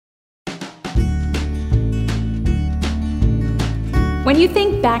When you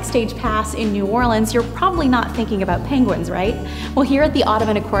think Backstage Pass in New Orleans, you're probably not thinking about penguins, right? Well, here at the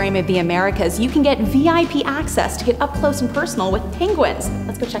Audubon Aquarium of the Americas, you can get VIP access to get up close and personal with penguins.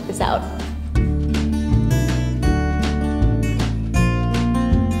 Let's go check this out.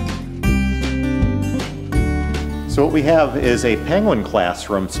 So what we have is a penguin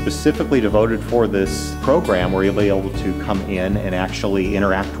classroom specifically devoted for this program where you'll be able to come in and actually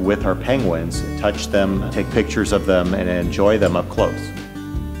interact with our penguins, touch them, take pictures of them, and enjoy them up close.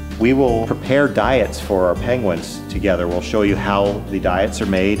 We will prepare diets for our penguins together. We'll show you how the diets are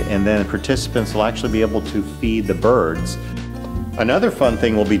made, and then participants will actually be able to feed the birds. Another fun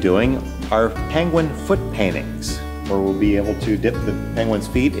thing we'll be doing are penguin foot paintings, where we'll be able to dip the penguins'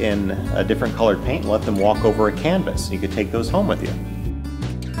 feet in a different colored paint and let them walk over a canvas. You could take those home with you.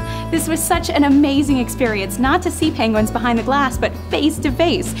 This was such an amazing experience, not to see penguins behind the glass, but face to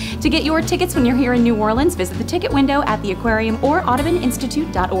face. To get your tickets when you're here in New Orleans, visit the ticket window at the aquarium or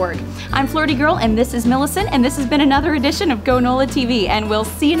audubon-institute.org. I'm Flirty Girl, and this is Millicent, and this has been another edition of Go NOLA TV, and we'll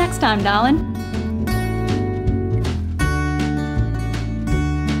see you next time, darling.